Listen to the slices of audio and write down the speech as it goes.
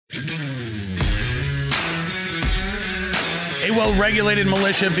A well-regulated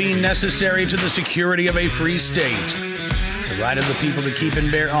militia being necessary to the security of a free state. The right of the people to keep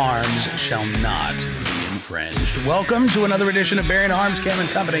and bear arms shall not be infringed. Welcome to another edition of Bearing Arms, Cam and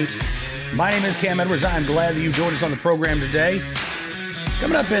Company. My name is Cam Edwards. I'm glad that you joined us on the program today.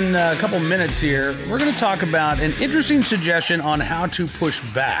 Coming up in a couple minutes here, we're going to talk about an interesting suggestion on how to push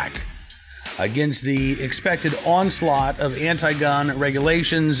back against the expected onslaught of anti-gun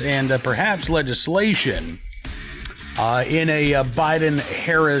regulations and perhaps legislation in a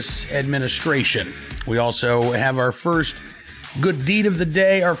Biden-Harris administration. We also have our first good deed of the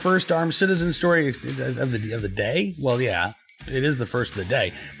day, our first armed citizen story of the day. Well, yeah, it is the first of the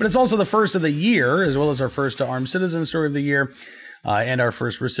day, but it's also the first of the year, as well as our first armed citizen story of the year. And our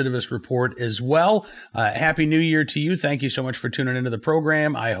first recidivist report as well. Happy New Year to you. Thank you so much for tuning into the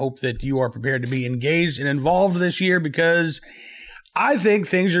program. I hope that you are prepared to be engaged and involved this year because I think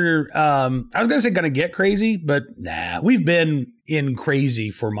things are, I was going to say going to get crazy, but nah, we've been in crazy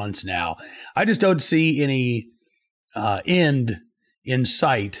for months now. I just don't see any end in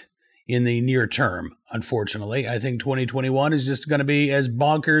sight in the near term, unfortunately. I think 2021 is just going to be as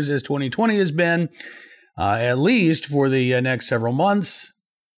bonkers as 2020 has been. At least for the next several months.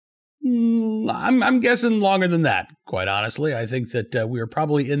 I'm guessing longer than that, quite honestly. I think that we are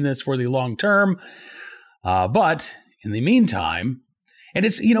probably in this for the long term. But in the meantime, and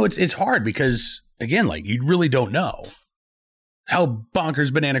it's hard because, again, like you really don't know how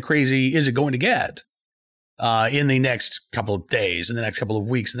bonkers banana crazy is it going to get in the next couple of days, in the next couple of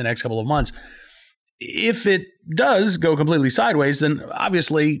weeks, in the next couple of months. If it does go completely sideways, then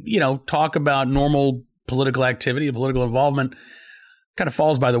obviously, talk about normal political activity, political involvement kind of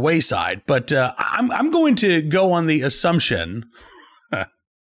falls by the wayside. But I'm going to go on the assumption, and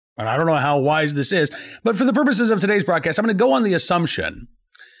I don't know how wise this is, but for the purposes of today's broadcast, I'm going to go on the assumption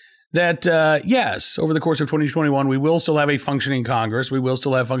that, yes, over the course of 2021, we will still have a functioning Congress. We will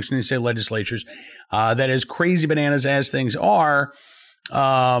still have functioning state legislatures. That as crazy bananas as things are,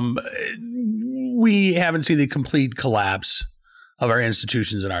 we haven't seen the complete collapse of our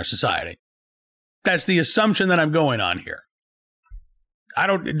institutions in our society. That's the assumption that I'm going on here.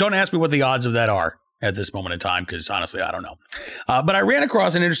 Don't ask me what the odds of that are at this moment in time, because honestly, I don't know. But I ran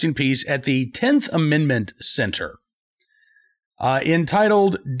across an interesting piece at the 10th Amendment Center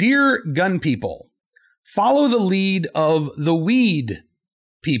entitled, "Dear Gun People, Follow the Lead of the Weed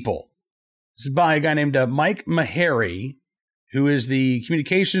People." This is by a guy named Mike Maharrey, who is the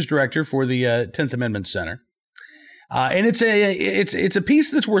communications director for the 10th Amendment Center. And it's a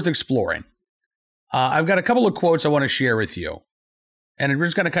piece that's worth exploring. I've got a couple of quotes I want to share with you. And we're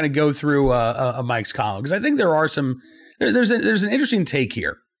just going to kind of go through Mike's column, because I think there's an interesting take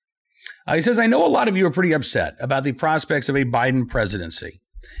here. He says, "I know a lot of you are pretty upset about the prospects of a Biden presidency.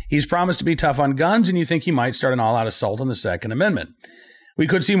 He's promised to be tough on guns, and you think he might start an all-out assault on the Second Amendment. We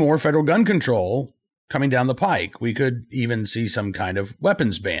could see more federal gun control coming down the pike. We could even see some kind of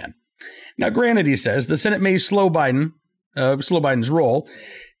weapons ban. Now, granted," he says, "the Senate may slow Biden's roll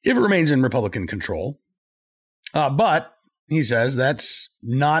if it remains in Republican control. But," he says, "that's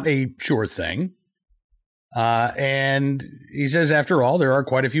not a sure thing. And he says, after all, there are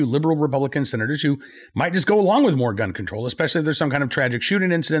quite a few liberal Republican senators who might just go along with more gun control, especially if there's some kind of tragic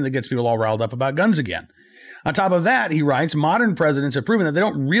shooting incident that gets people all riled up about guns again. On top of that," he writes, "modern presidents have proven that they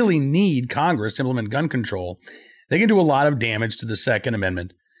don't really need Congress to implement gun control. They can do a lot of damage to the Second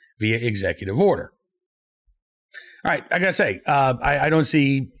Amendment via executive order." All right, I got to say, I don't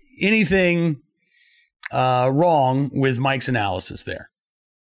see anything wrong with Mike's analysis there.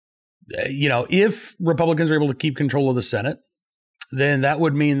 If Republicans are able to keep control of the Senate, then that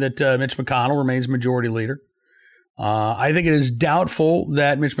would mean that Mitch McConnell remains majority leader. I think it is doubtful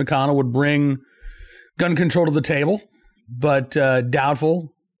that Mitch McConnell would bring gun control to the table, but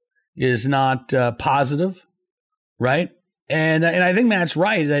doubtful is not positive, right? And I think Matt's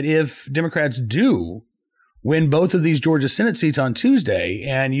right that if Democrats do win both of these Georgia Senate seats on Tuesday,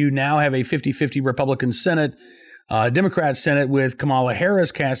 and you now have a 50-50 Republican Senate, Democrat Senate with Kamala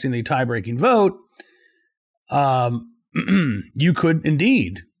Harris casting the tie-breaking vote, you could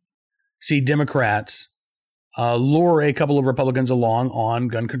indeed see Democrats lure a couple of Republicans along on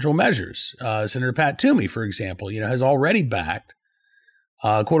gun control measures. Senator Pat Toomey, for example, has already backed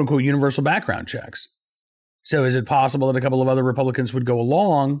quote-unquote universal background checks. So is it possible that a couple of other Republicans would go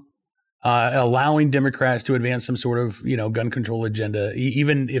along allowing Democrats to advance some sort of, gun control agenda,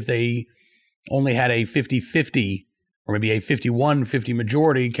 even if they only had a 50-50 or maybe a 51-50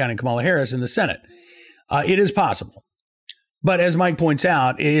 majority counting Kamala Harris in the Senate? It is possible. But as Mike points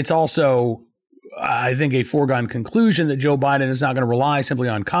out, it's also, I think, a foregone conclusion that Joe Biden is not going to rely simply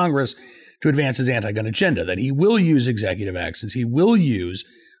on Congress to advance his anti-gun agenda, that he will use executive actions, he will use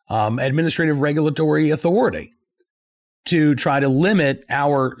administrative regulatory authority to try to limit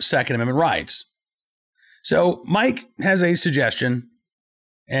our Second Amendment rights. So Mike has a suggestion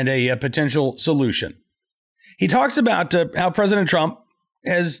and a potential solution. He talks about how President Trump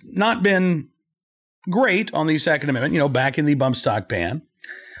has not been great on the Second Amendment, back in the bump stock ban.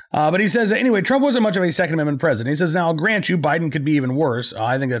 But he says, anyway, Trump wasn't much of a Second Amendment president. He says, now, I'll grant you, Biden could be even worse.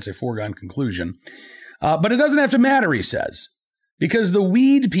 I think that's a foregone conclusion. But it doesn't have to matter, he says, because the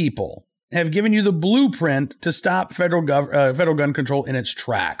weed people have given you the blueprint to stop federal gun control in its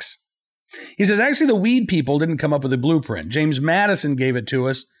tracks. He says, actually, the weed people didn't come up with a blueprint. James Madison gave it to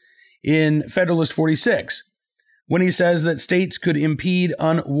us in Federalist 46, when he says that states could impede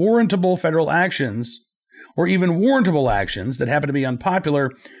unwarrantable federal actions or even warrantable actions that happen to be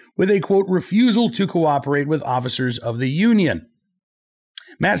unpopular with a, quote, refusal to cooperate with officers of the union.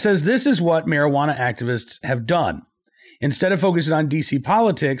 Matt says this is what marijuana activists have done. Instead of focusing on D.C.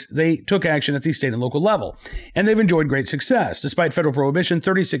 politics, they took action at the state and local level, and they've enjoyed great success. Despite federal prohibition,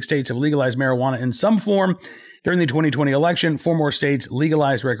 36 states have legalized marijuana in some form. During the 2020 election, 4 more states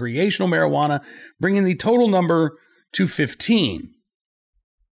legalized recreational marijuana, bringing the total number to 15.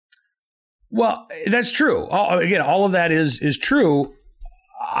 Well, that's true. Again, all of that is true.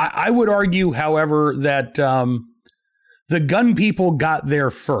 I would argue, however, that the gun people got there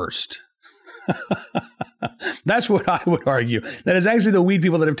first. That's what I would argue. That is actually the weed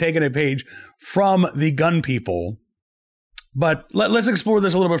people that have taken a page from the gun people. But let's explore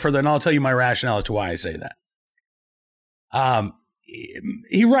this a little bit further, and I'll tell you my rationale as to why I say that.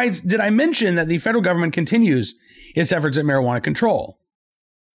 He writes, did I mention that the federal government continues its efforts at marijuana control?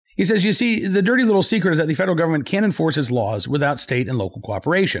 He says, you see, the dirty little secret is that the federal government can enforce its laws without state and local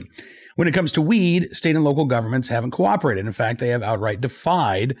cooperation. When it comes to weed, state and local governments haven't cooperated. In fact, they have outright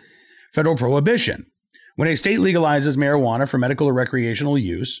defied federal prohibition. When a state legalizes marijuana for medical or recreational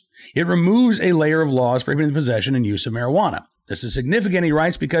use, it removes a layer of laws prohibiting the possession and use of marijuana. This is significant, he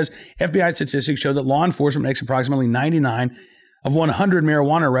writes, because FBI statistics show that law enforcement makes approximately 99 of 100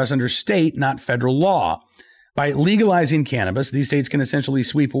 marijuana arrests under state, not federal law. By legalizing cannabis, these states can essentially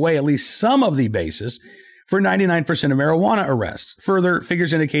sweep away at least some of the basis for 99% of marijuana arrests. Further,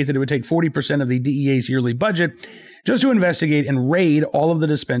 figures indicate that it would take 40% of the DEA's yearly budget just to investigate and raid all of the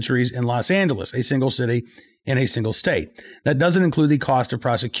dispensaries in Los Angeles, a single city in a single state. That doesn't include the cost of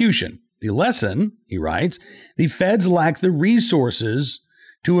prosecution. The lesson, he writes, the feds lack the resources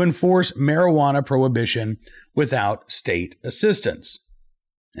to enforce marijuana prohibition without state assistance.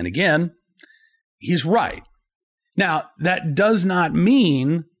 And again, he's right. Now, that does not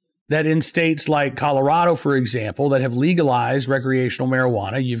mean that in states like Colorado, for example, that have legalized recreational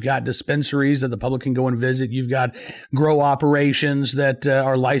marijuana, you've got dispensaries that the public can go and visit. You've got grow operations that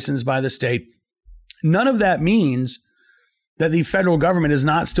are licensed by the state. None of that means that the federal government is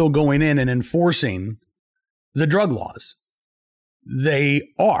not still going in and enforcing the drug laws. They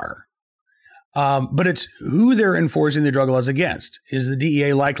are. But it's who they're enforcing the drug laws against. Is the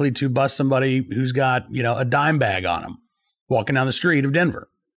DEA likely to bust somebody who's got, a dime bag on them walking down the street of Denver?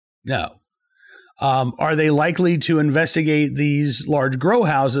 No. Are they likely to investigate these large grow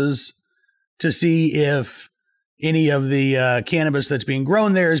houses to see if any of the cannabis that's being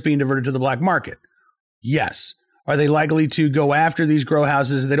grown there is being diverted to the black market? Yes. Are they likely to go after these grow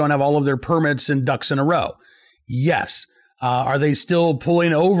houses if they don't have all of their permits and ducks in a row? Yes. Are they still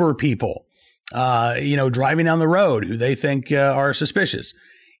pulling over people, driving down the road who they think are suspicious?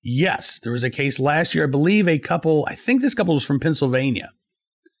 Yes. There was a case last year, I believe I think this couple was from Pennsylvania.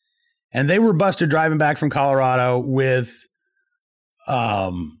 And they were busted driving back from Colorado with, I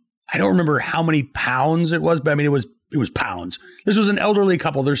don't remember how many pounds it was, but it was pounds. This was an elderly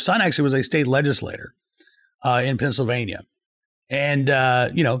couple. Their son actually was a state legislator in Pennsylvania. And,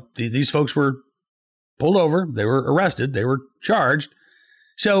 these folks were pulled over. They were arrested. They were charged.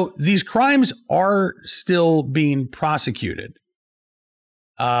 So these crimes are still being prosecuted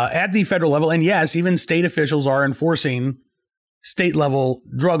at the federal level. And yes, even state officials are enforcing state level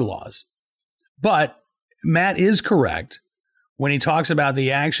drug laws. But Matt is correct when he talks about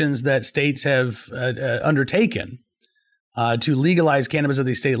the actions that states have undertaken to legalize cannabis at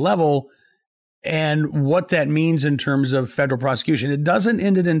the state level and what that means in terms of federal prosecution. It doesn't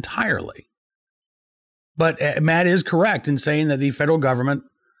end it entirely. But Matt is correct in saying that the federal government,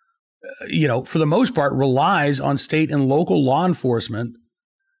 for the most part, relies on state and local law enforcement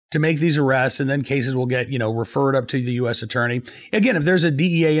to make these arrests, and then cases will get, referred up to the U.S. attorney. Again, if there's a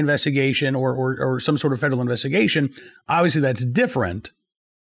DEA investigation or some sort of federal investigation, obviously that's different.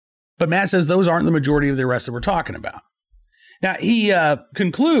 But Matt says those aren't the majority of the arrests that we're talking about. Now, he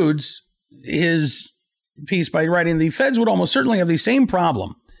concludes his piece by writing, the feds would almost certainly have the same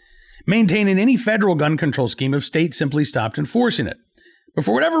problem maintaining any federal gun control scheme if states simply stopped enforcing it. But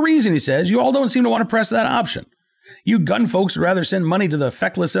for whatever reason, he says, you all don't seem to want to press that option. You gun folks would rather send money to the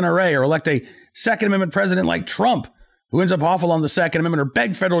feckless NRA or elect a Second Amendment president like Trump, who ends up awful on the Second Amendment, or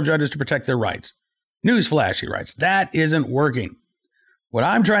beg federal judges to protect their rights. Newsflash, he writes, that isn't working. What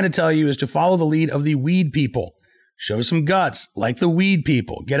I'm trying to tell you is to follow the lead of the weed people. Show some guts, like the weed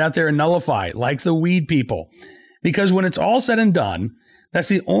people. Get out there and nullify, like the weed people. Because when it's all said and done, that's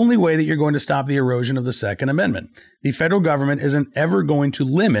the only way that you're going to stop the erosion of the Second Amendment. The federal government isn't ever going to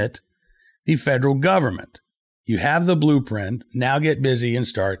limit the federal government. You have the blueprint. Now get busy and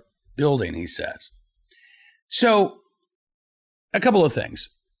start building, he says. So, a couple of things.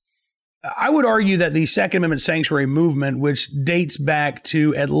 I would argue that the Second Amendment sanctuary movement, which dates back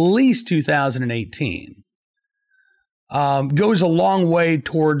to at least 2018, goes a long way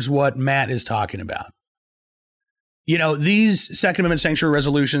towards what Matt is talking about. You know, these Second Amendment sanctuary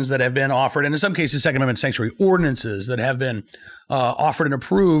resolutions that have been offered, and in some cases, Second Amendment sanctuary ordinances that have been offered and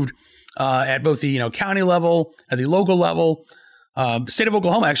approved at both the county level, at the local level. State of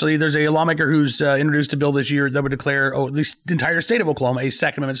Oklahoma, actually, there's a lawmaker who's introduced a bill this year that would declare the entire state of Oklahoma a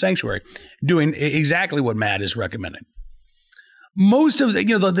Second Amendment sanctuary, doing exactly what Matt is recommending. Most of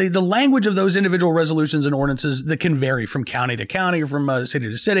the language of those individual resolutions and ordinances that can vary from county to county or from city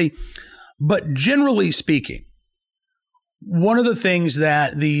to city, but generally speaking, one of the things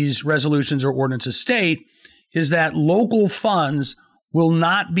that these resolutions or ordinances state is that local funds will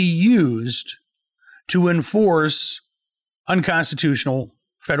not be used to enforce unconstitutional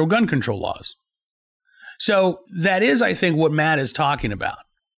federal gun control laws. So that is, I think, what Matt is talking about,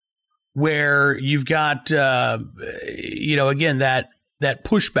 where you've got, again, that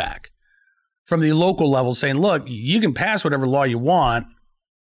pushback from the local level saying, look, you can pass whatever law you want,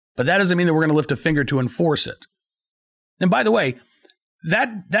 but that doesn't mean that we're going to lift a finger to enforce it. And by the way,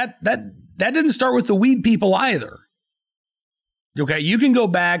 that didn't start with the weed people either. Okay, you can go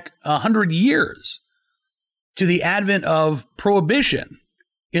back 100 years to the advent of prohibition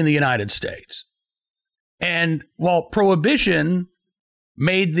in the United States. And while prohibition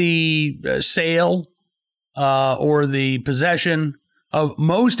made the sale or the possession of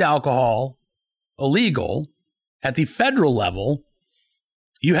most alcohol illegal at the federal level,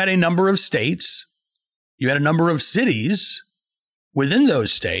 you had a number of states, you had a number of cities within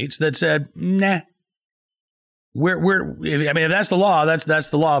those states that said, nah, if that's the law, that's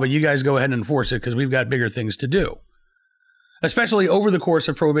the law, but you guys go ahead and enforce it because we've got bigger things to do. Especially over the course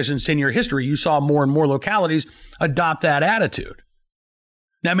of Prohibition's 10-year history, you saw more and more localities adopt that attitude.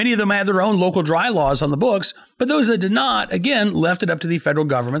 Now, many of them had their own local dry laws on the books, but those that did not, again, left it up to the federal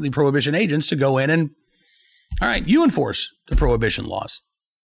government, the Prohibition agents, to go in and, all right, you enforce the Prohibition laws.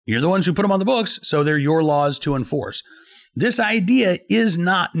 You're the ones who put them on the books, so they're your laws to enforce. This idea is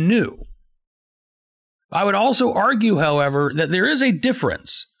not new. I would also argue, however, that there is a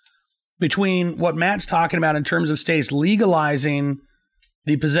difference between what Matt's talking about in terms of states legalizing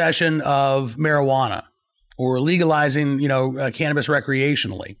the possession of marijuana or legalizing, cannabis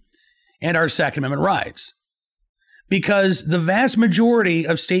recreationally and our Second Amendment rights. Because the vast majority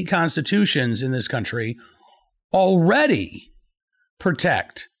of state constitutions in this country already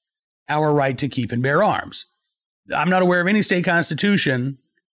protect our right to keep and bear arms. I'm not aware of any state constitution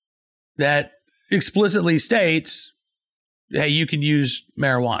that explicitly states, hey, you can use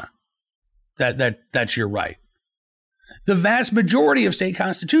marijuana. That's your right. The vast majority of state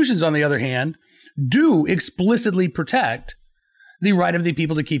constitutions, on the other hand, do explicitly protect the right of the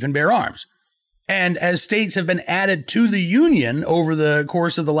people to keep and bear arms. And as states have been added to the Union over the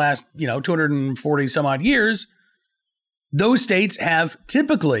course of the last, 240 some odd years, those states have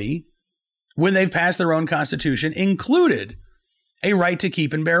typically, when they've passed their own constitution, included a right to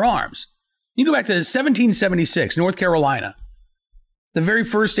keep and bear arms. You go back to 1776, North Carolina, the very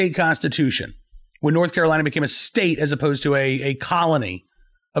first state constitution, when North Carolina became a state as opposed to a colony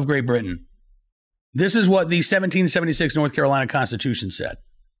of Great Britain. This is what the 1776 North Carolina Constitution said.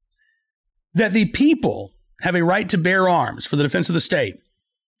 That the people have a right to bear arms for the defense of the state,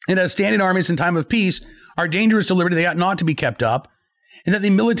 and as standing armies in time of peace are dangerous to liberty, they ought not to be kept up, and that the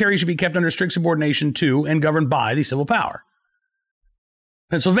military should be kept under strict subordination to and governed by the civil power.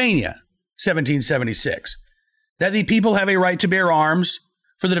 Pennsylvania, 1776. That the people have a right to bear arms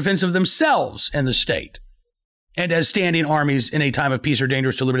for the defense of themselves and the state. And as standing armies in a time of peace are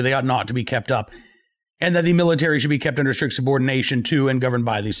dangerous to liberty, they ought not to be kept up. And that the military should be kept under strict subordination to and governed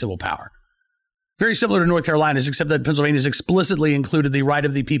by the civil power. Very similar to North Carolina's, except that Pennsylvania's explicitly included the right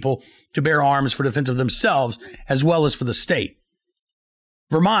of the people to bear arms for defense of themselves as well as for the state.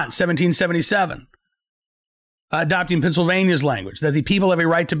 Vermont, 1777, adopting Pennsylvania's language, that the people have a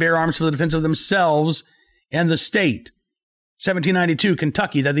right to bear arms for the defense of themselves and the state. 1792,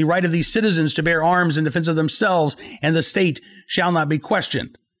 Kentucky, that the right of the citizens to bear arms in defense of themselves and the state shall not be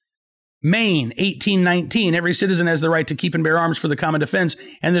questioned. Maine, 1819, every citizen has the right to keep and bear arms for the common defense,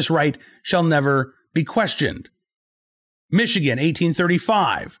 and this right shall never be questioned. Michigan,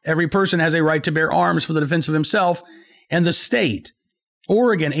 1835, every person has a right to bear arms for the defense of himself and the state.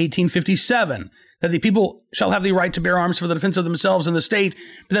 Oregon, 1857, that the people shall have the right to bear arms for the defense of themselves and the state,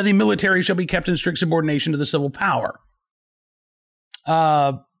 but that the military shall be kept in strict subordination to the civil power.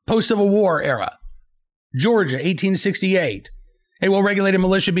 Post-Civil War era, Georgia, 1868, a well-regulated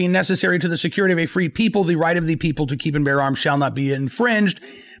militia being necessary to the security of a free people, the right of the people to keep and bear arms shall not be infringed,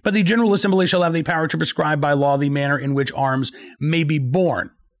 but the General Assembly shall have the power to prescribe by law the manner in which arms may be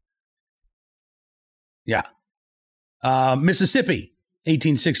borne. Mississippi,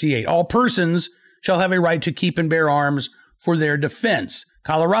 1868, all persons shall have a right to keep and bear arms for their defense.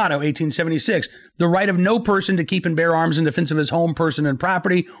 Colorado, 1876, the right of no person to keep and bear arms in defense of his home, person, and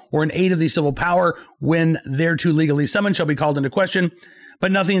property, or in aid of the civil power when thereto legally summoned shall be called into question,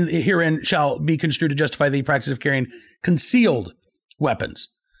 but nothing herein shall be construed to justify the practice of carrying concealed weapons.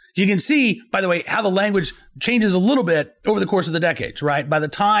 You can see, by the way, how the language changes a little bit over the course of the decades, right? By the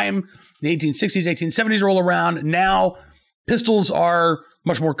time the 1860s, 1870s roll around, now pistols are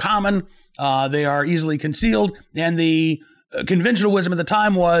much more common. They are easily concealed, and the conventional wisdom at the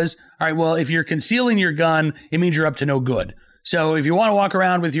time was, all right, well, if you're concealing your gun, it means you're up to no good. So if you want to walk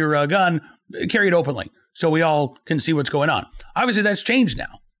around with your gun, carry it openly so we all can see what's going on. Obviously, that's changed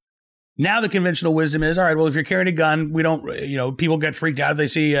now. Now the conventional wisdom is, all right, well, if you're carrying a gun, we don't, people get freaked out if they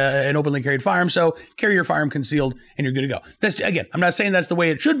see an openly carried firearm. So carry your firearm concealed and you're good to go. That's, again, I'm not saying that's the way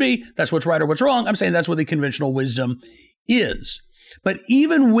it should be. That's what's right or what's wrong. I'm saying that's what the conventional wisdom is. But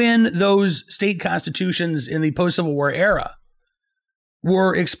even when those state constitutions in the post-Civil War era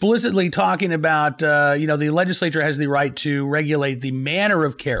were explicitly talking about, the legislature has the right to regulate the manner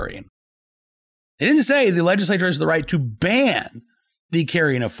of carrying. They didn't say the legislature has the right to ban the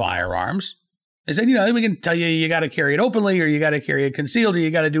carrying of firearms. They said, we can tell you got to carry it openly, or you got to carry it concealed, or you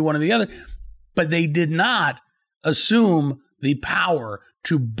got to do one or the other. But they did not assume the power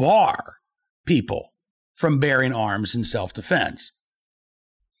to bar people from bearing arms in self-defense.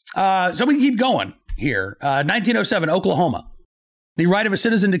 So we can keep going here. 1907, Oklahoma. The right of a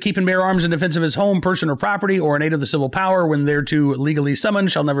citizen to keep and bear arms in defense of his home, person, or property, or in aid of the civil power when thereto legally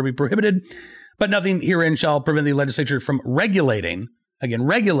summoned shall never be prohibited, but nothing herein shall prevent the legislature from regulating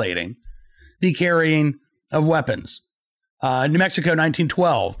the carrying of weapons. New Mexico,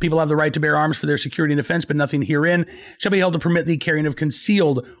 1912. People have the right to bear arms for their security and defense, but nothing herein shall be held to permit the carrying of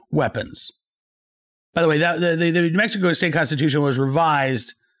concealed weapons. By the way, the New Mexico state constitution was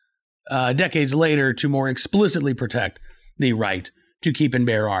revised decades later to more explicitly protect the right to keep and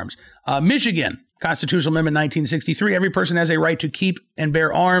bear arms. Michigan, Constitutional Amendment 1963, every person has a right to keep and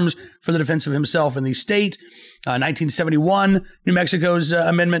bear arms for the defense of himself and the state. 1971, New Mexico's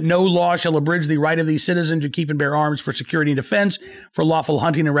amendment, no law shall abridge the right of the citizen to keep and bear arms for security and defense, for lawful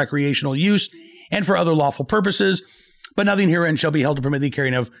hunting and recreational use, and for other lawful purposes, but nothing herein shall be held to permit the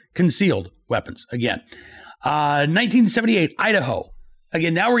carrying of concealed weapons. Again, 1978, Idaho.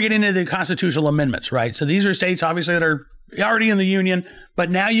 Again, now we're getting into the constitutional amendments, right? So these are states, obviously, that are already in the union, but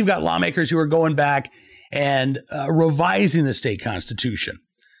now you've got lawmakers who are going back and revising the state constitution.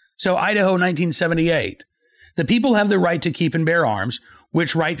 So Idaho, 1978, the people have the right to keep and bear arms,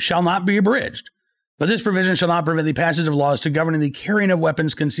 which right shall not be abridged. But this provision shall not prevent the passage of laws to govern the carrying of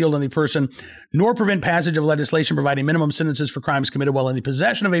weapons concealed on the person, nor prevent passage of legislation providing minimum sentences for crimes committed while in the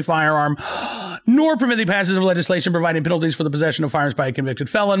possession of a firearm, nor prevent the passage of legislation providing penalties for the possession of firearms by a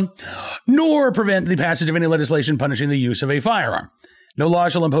convicted felon, nor prevent the passage of any legislation punishing the use of a firearm. No law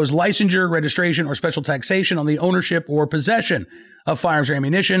shall impose licensure, registration, or special taxation on the ownership or possession of firearms or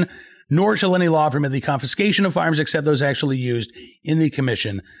ammunition, nor shall any law permit the confiscation of firearms except those actually used in the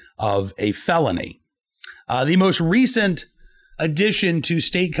commission of a felony. The most recent addition to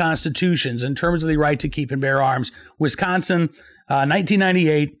state constitutions in terms of the right to keep and bear arms, Wisconsin,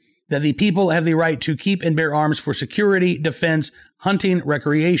 1998, that the people have the right to keep and bear arms for security, defense, hunting,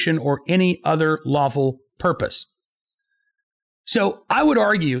 recreation, or any other lawful purpose. So I would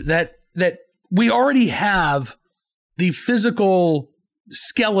argue that we already have the physical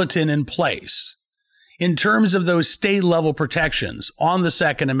skeleton in place in terms of those state level protections on the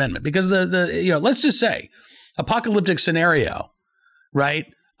Second Amendment, because let's just say apocalyptic scenario, right?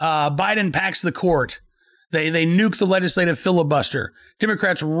 Biden packs the court. They nuke the legislative filibuster.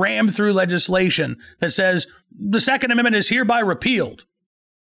 Democrats ram through legislation that says the Second Amendment is hereby repealed.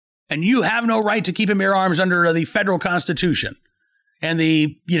 And you have no right to keep and bear arms under the federal Constitution. And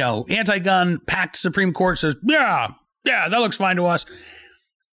the, anti-gun packed Supreme Court says, yeah, that looks fine to us.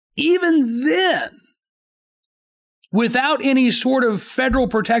 Even then, without any sort of federal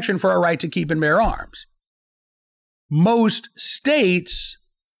protection for our right to keep and bear arms, most states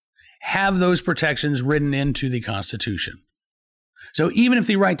have those protections written into the Constitution. So even if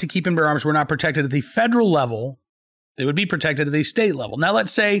the right to keep and bear arms were not protected at the federal level, they would be protected at the state level. Now,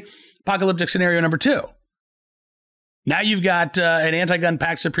 let's say apocalyptic scenario number 2. Now you've got an anti-gun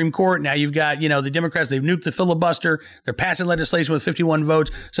packed Supreme Court. Now you've got, the Democrats, they've nuked the filibuster. They're passing legislation with 51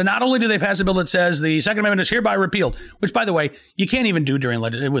 votes. So not only do they pass a bill that says the Second Amendment is hereby repealed, which, by the way, you can't even do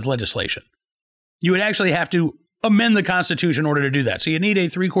with legislation. You would actually have to amend the Constitution in order to do that. So you need a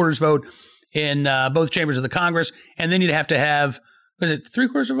 3/4 vote in both chambers of the Congress, and then you'd have to have, was it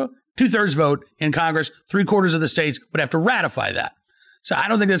 3/4 of a vote? 2/3 vote in Congress. 3/4 of the states would have to ratify that. So I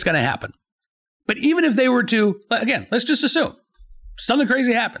don't think that's going to happen. But even if they were to, again, let's just assume something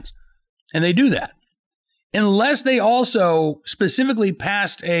crazy happens and they do that, unless they also specifically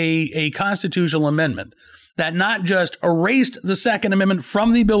passed a constitutional amendment that not just erased the Second Amendment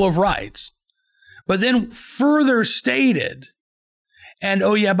from the Bill of Rights, but then further stated, and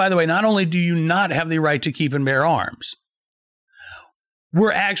oh yeah, by the way, not only do you not have the right to keep and bear arms,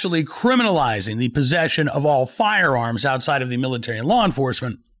 we're actually criminalizing the possession of all firearms outside of the military and law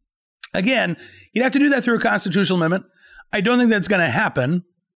enforcement. Again, you'd have to do that through a constitutional amendment. I don't think that's going to happen.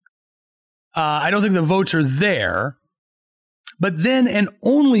 I don't think the votes are there. But then and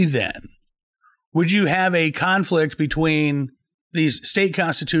only then would you have a conflict between these state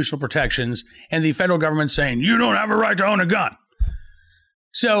constitutional protections and the federal government saying, you don't have a right to own a gun.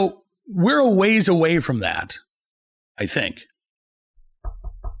 So we're a ways away from that, I think.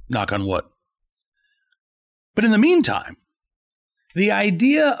 Knock on wood. But in the meantime, the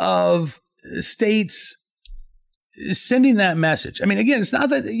idea of states sending that message. I mean, again, it's not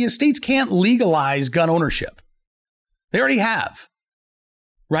that states can't legalize gun ownership. They already have.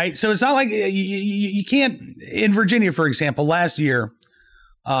 Right? So it's not like you can't. In Virginia, for example, last year,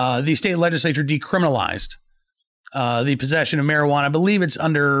 the state legislature decriminalized the possession of marijuana. I believe it's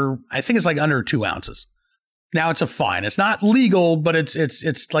under 2 ounces. Now it's a fine. It's not legal, but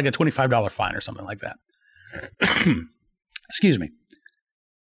it's like a $25 fine or something like that. Excuse me.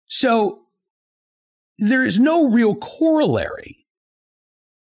 So there is no real corollary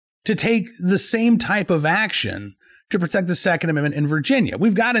to take the same type of action to protect the Second Amendment in Virginia.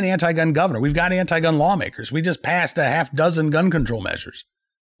 We've got an anti-gun governor. We've got anti-gun lawmakers. We just passed a half dozen gun control measures.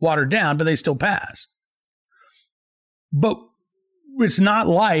 Watered down, but they still pass. But it's not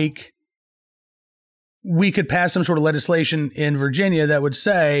like we could pass some sort of legislation in Virginia that would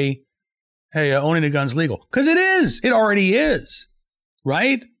say, hey, owning a gun's legal. Because it is. It already is.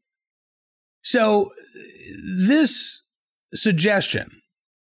 Right? So this suggestion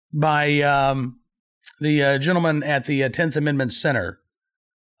by the gentleman at the 10th Amendment Center,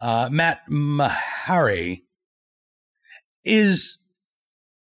 Matt Mahari, it's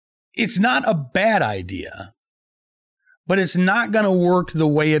not a bad idea, but it's not going to work the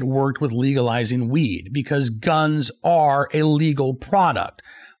way it worked with legalizing weed, because guns are a legal product.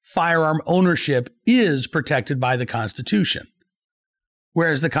 Firearm ownership is protected by the Constitution,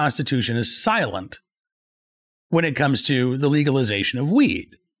 whereas the Constitution is silent when it comes to the legalization of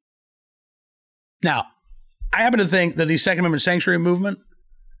weed. Now, I happen to think that the Second Amendment sanctuary movement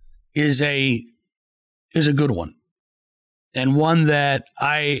is a good one, and one that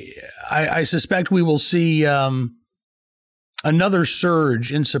I suspect we will see another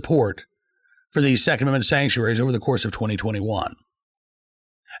surge in support for these Second Amendment sanctuaries over the course of 2021.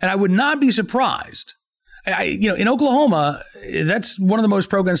 And I would not be surprised. In Oklahoma, that's one of the most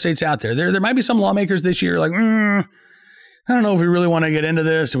pro-gun states out there. There might be some lawmakers this year like, I don't know if we really want to get into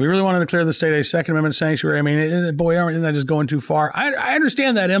this. We really want to declare the state a Second Amendment sanctuary. I mean, isn't that just going too far? I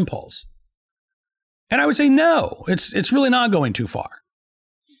understand that impulse. And I would say, no, it's really not going too far.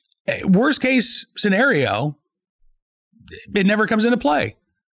 Worst case scenario, it never comes into play.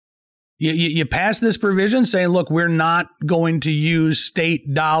 You pass this provision saying, look, we're not going to use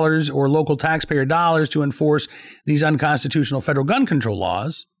state dollars or local taxpayer dollars to enforce these unconstitutional federal gun control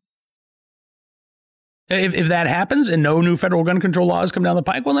laws. If that happens and no new federal gun control laws come down the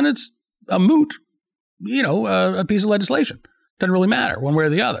pike, well, then it's a moot, a piece of legislation. Doesn't really matter one way or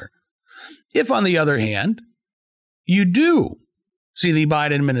the other. If, on the other hand, you do see the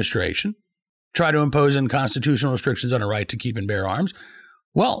Biden administration try to impose unconstitutional restrictions on a right to keep and bear arms,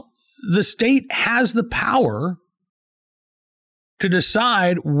 Well, the state has the power to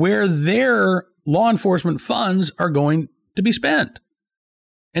decide where their law enforcement funds are going to be spent.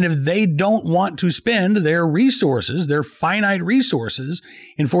 And if they don't want to spend their resources, their finite resources,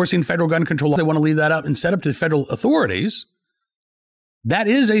 enforcing federal gun control, they want to leave that up and set up to federal authorities, that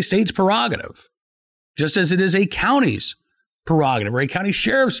is a state's prerogative, just as it is a county's prerogative or a county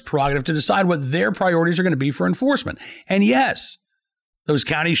sheriff's prerogative to decide what their priorities are going to be for enforcement. And yes, those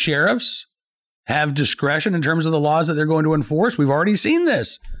county sheriffs have discretion in terms of the laws that they're going to enforce. We've already seen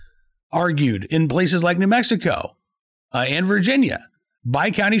this argued in places like New Mexico and Virginia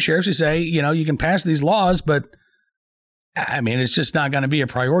by county sheriffs who say, you can pass these laws, but I mean, it's just not going to be a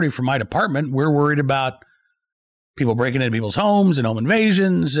priority for my department. We're worried about people breaking into people's homes and home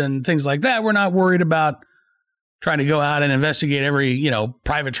invasions and things like that. We're not worried about trying to go out and investigate every,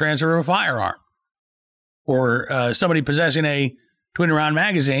 private transfer of a firearm or somebody possessing a 20-round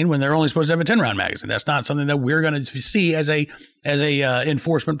magazine when they're only supposed to have a 10-round magazine. That's not something that we're going to see as a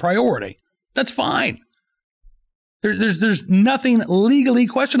enforcement priority. That's fine. There's nothing legally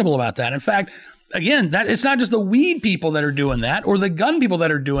questionable about that. In fact, again, that it's not just the weed people that are doing that or the gun people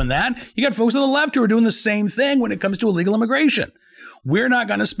that are doing that. You got folks on the left who are doing the same thing when it comes to illegal immigration. We're not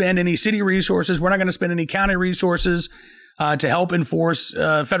going to spend any city resources. We're not going to spend any county resources to help enforce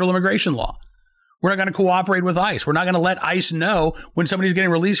federal immigration law. We're not going to cooperate with ICE. We're not going to let ICE know when somebody's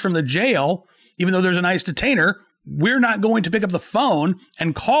getting released from the jail, even though there's an ICE detainer. We're not going to pick up the phone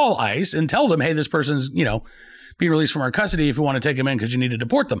and call ICE and tell them, hey, this person's, being released from our custody if you want to take them in because you need to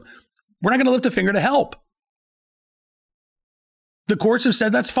deport them. We're not going to lift a finger to help. The courts have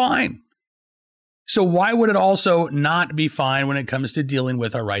said that's fine. So why would it also not be fine when it comes to dealing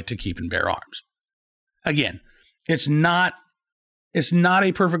with our right to keep and bear arms? Again, it's not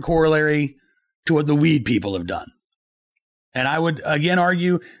a perfect corollary to what the weed people have done. And I would again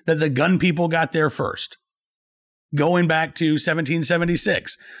argue that the gun people got there first. Going back to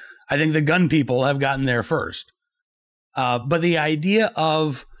 1776, I think the gun people have gotten there first. But the idea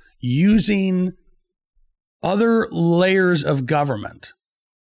of using other layers of government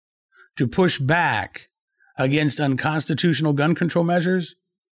to push back against unconstitutional gun control measures,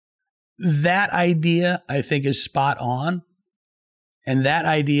 that idea, I think, is spot on. And that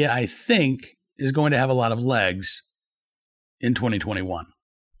idea, I think, is going to have a lot of legs in 2021.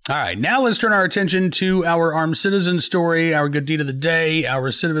 All right, now let's turn our attention to our armed citizen story, our good deed of the day, our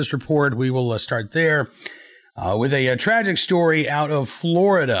recidivist report. We will start there with a tragic story out of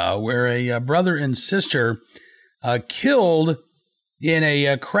Florida where a brother and sister killed in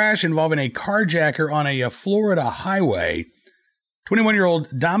a crash involving a carjacker on a Florida highway.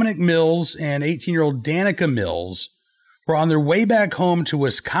 21-year-old Dominic Mills and 18-year-old Danica Mills were on their way back home to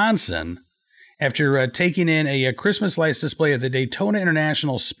Wisconsin after taking in a Christmas lights display at the Daytona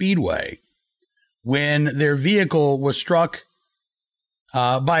International Speedway when their vehicle was struck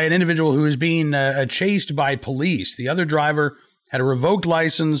by an individual who was being chased by police. The other driver had a revoked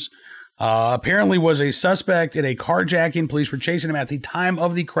license, apparently was a suspect in a carjacking. Police were chasing him at the time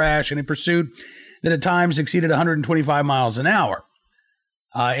of the crash in a pursuit that at times exceeded 125 miles an hour.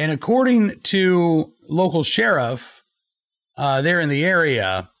 And according to local sheriff there in the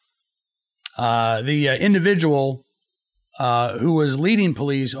area, the individual who was leading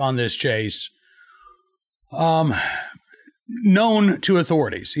police on this chase, known to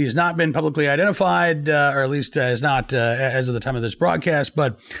authorities. He has not been publicly identified, or at least has not as of the time of this broadcast,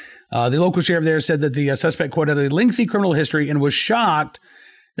 but the local sheriff there said that the suspect, quote, had a lengthy criminal history and was shocked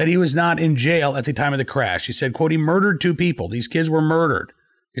that he was not in jail at the time of the crash. He said, quote, he murdered two people. These kids were murdered.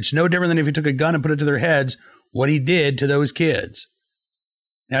 It's no different than if he took a gun and put it to their heads, what he did to those kids.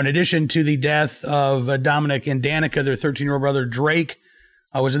 Now, in addition to the death of Dominic and Danica, their 13-year-old brother, Drake,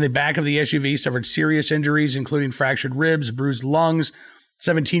 was in the back of the SUV, suffered serious injuries, including fractured ribs, bruised lungs.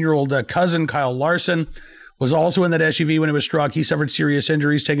 17-year-old cousin, Kyle Larson, was also in that SUV when it was struck. He suffered serious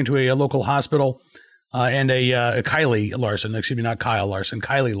injuries, taken to a local hospital. And Kylie Larson, excuse me, not Kyle Larson,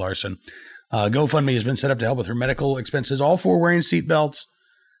 Kylie Larson. GoFundMe has been set up to help with her medical expenses, all four wearing seatbelts.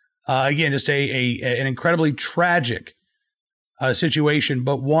 Again, just an incredibly tragic situation,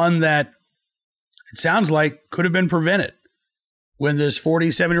 but one that it sounds like could have been prevented when this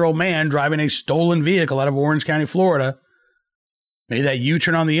 47-year-old man driving a stolen vehicle out of Orange County, Florida, made that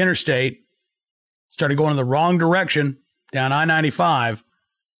U-turn on the interstate, started going in the wrong direction down I-95,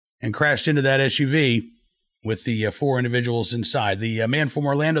 and crashed into that SUV with the four individuals inside. The man from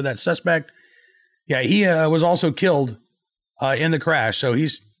Orlando, that suspect, he was also killed in the crash, so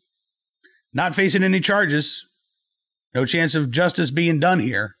he's not facing any charges. No chance of justice being done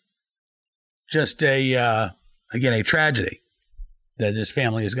here. Just a tragedy that this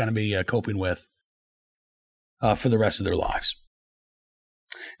family is going to be coping with for the rest of their lives.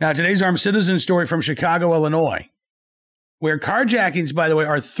 Now, today's Armed Citizen story from Chicago, Illinois, where carjackings, by the way,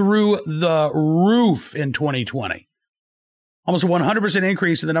 are through the roof in 2020. Almost a 100%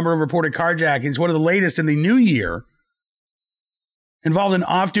 increase in the number of reported carjackings, one of the latest in the new year, involved an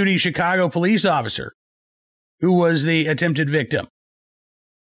off-duty Chicago police officer who was the attempted victim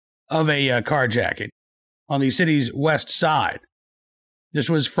of a carjacking on the city's west side. This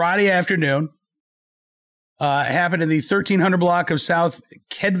was Friday afternoon. It happened in the 1300 block of South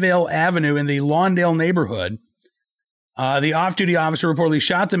Kedvale Avenue in the Lawndale neighborhood. The off-duty officer reportedly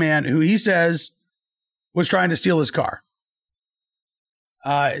shot the man who he says was trying to steal his car.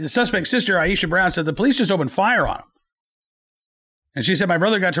 The suspect's sister, Aisha Brown, said the police just opened fire on him. And she said, my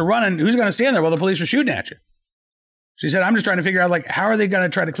brother got to running. Who's going to stand there while the police are shooting at you? She said, I'm just trying to figure out, like, how are they going to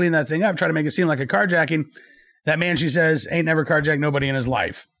try to clean that thing up, try to make it seem like a carjacking? That man, she says, ain't never carjacked nobody in his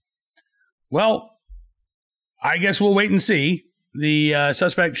life. Well, I guess we'll wait and see. The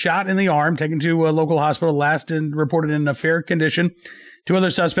suspect shot in the arm, taken to a local hospital, last and reported in a fair condition. 2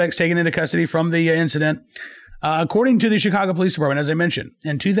 other suspects taken into custody from the incident. According to the Chicago Police Department, as I mentioned,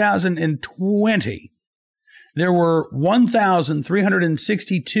 in 2020, there were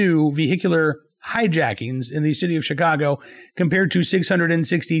 1,362 vehicular hijackings in the city of Chicago compared to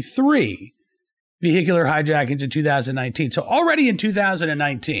 663 vehicular hijackings in 2019. So already in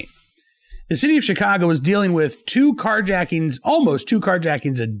 2019, the city of Chicago is dealing with almost two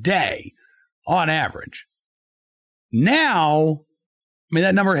carjackings a day on average. Now, I mean,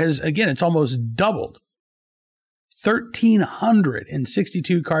 that number has, again, it's almost doubled.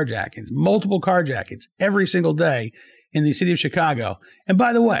 1,362 carjackings, multiple carjackings every single day in the city of Chicago. And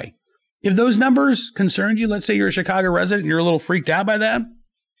by the way, if those numbers concerned you, let's say you're a Chicago resident and you're a little freaked out by that,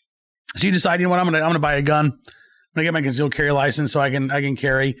 so you decide, you know what, I'm gonna buy a gun. I'm gonna get my concealed carry license so I can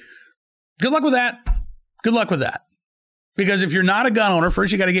carry. Good luck with that. Good luck with that. Because if you're not a gun owner,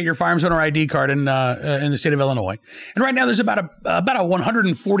 first you got to get your firearms owner ID card in the state of Illinois. And right now there's about a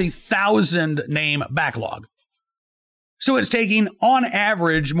 140,000 name backlog. So it's taking, on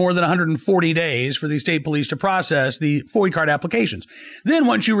average, more than 140 days for the state police to process the FOID card applications. Then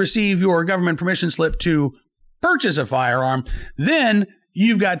once you receive your government permission slip to purchase a firearm, then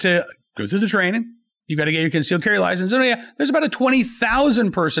you've got to go through the training. You've got to get your concealed carry license. And there's about a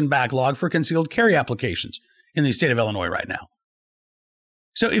 20,000 person backlog for concealed carry applications in the state of Illinois right now.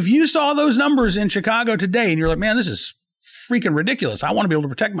 So if you saw those numbers in Chicago today and you're like, man, this is freaking ridiculous. I want to be able to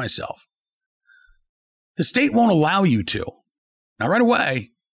protect myself. The state won't allow you to. Now, right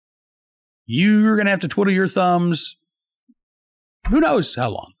away, you're going to have to twiddle your thumbs. Who knows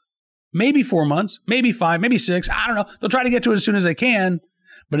how long? Maybe 4 months, maybe 5, maybe 6. I don't know. They'll try to get to it as soon as they can.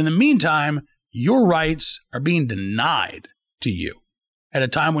 But in the meantime, your rights are being denied to you at a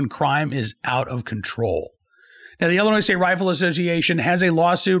time when crime is out of control. Now, the Illinois State Rifle Association has a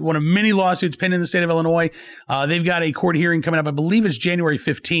lawsuit, one of many lawsuits pending in the state of Illinois. They've got a court hearing coming up, I believe it's January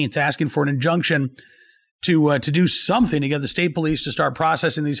 15th, asking for an injunction to do something to get the state police to start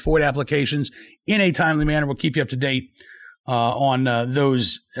processing these FOID applications in a timely manner. We'll keep you up to date on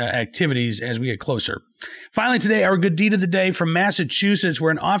those activities as we get closer. Finally, today, our good deed of the day from Massachusetts,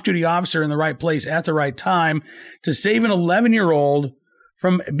 where an off-duty officer in the right place at the right time to save an 11-year-old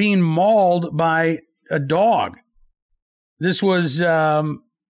from being mauled by a dog. This was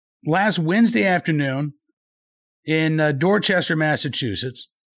last Wednesday afternoon in Dorchester, Massachusetts.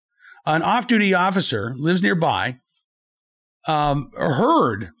 An off-duty officer lives nearby,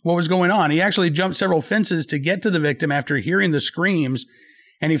 heard what was going on. He actually jumped several fences to get to the victim after hearing the screams,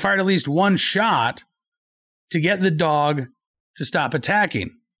 and he fired at least one shot to get the dog to stop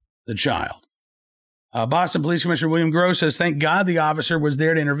attacking the child. Boston Police Commissioner William Gross says, thank God the officer was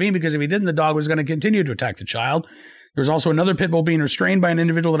there to intervene, because if he didn't, the dog was going to continue to attack the child. There was also another pit bull being restrained by an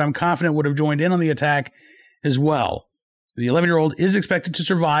individual that I'm confident would have joined in on the attack as well. The 11-year-old is expected to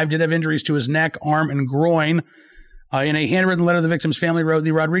survive, did have injuries to his neck, arm, and groin. In a handwritten letter the victim's family wrote,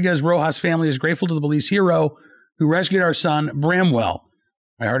 the Rodriguez Rojas family is grateful to the police hero who rescued our son, Bramwell.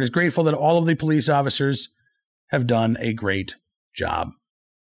 My heart is grateful that all of the police officers have done a great job.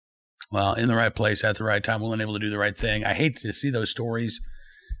 Well, in the right place at the right time, willing and able to do the right thing. I hate to see those stories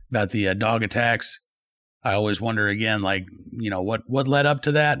about the dog attacks. I always wonder again, like, you know, what led up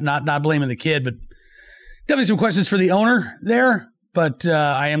to that? Not blaming the kid, but definitely some questions for the owner there. But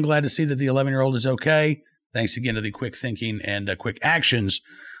I am glad to see that the 11-year-old is okay. Thanks again to the quick thinking and quick actions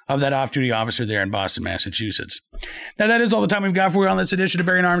of that off-duty officer there in Boston, Massachusetts. Now, that is all the time we've got for you on this edition of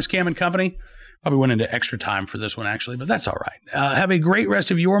Bearing Arms Cam & Company. Probably went into extra time for this one, actually, but that's all right. Have a great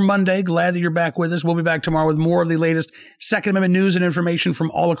rest of your Monday. Glad that you're back with us. We'll be back tomorrow with more of the latest Second Amendment news and information from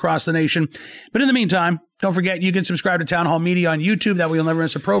all across the nation. But in the meantime, don't forget, you can subscribe to Town Hall Media on YouTube. That way you'll never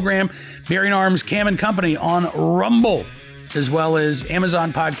miss a program. Bearing Arms Cam & Company on Rumble, as well as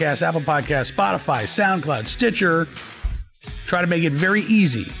Amazon Podcasts, Apple Podcasts, Spotify, SoundCloud, Stitcher. Try to make it very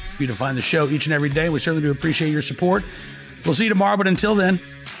easy for you to find the show each and every day. We certainly do appreciate your support. We'll see you tomorrow, but until then,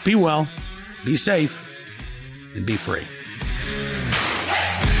 be well, be safe, and be free.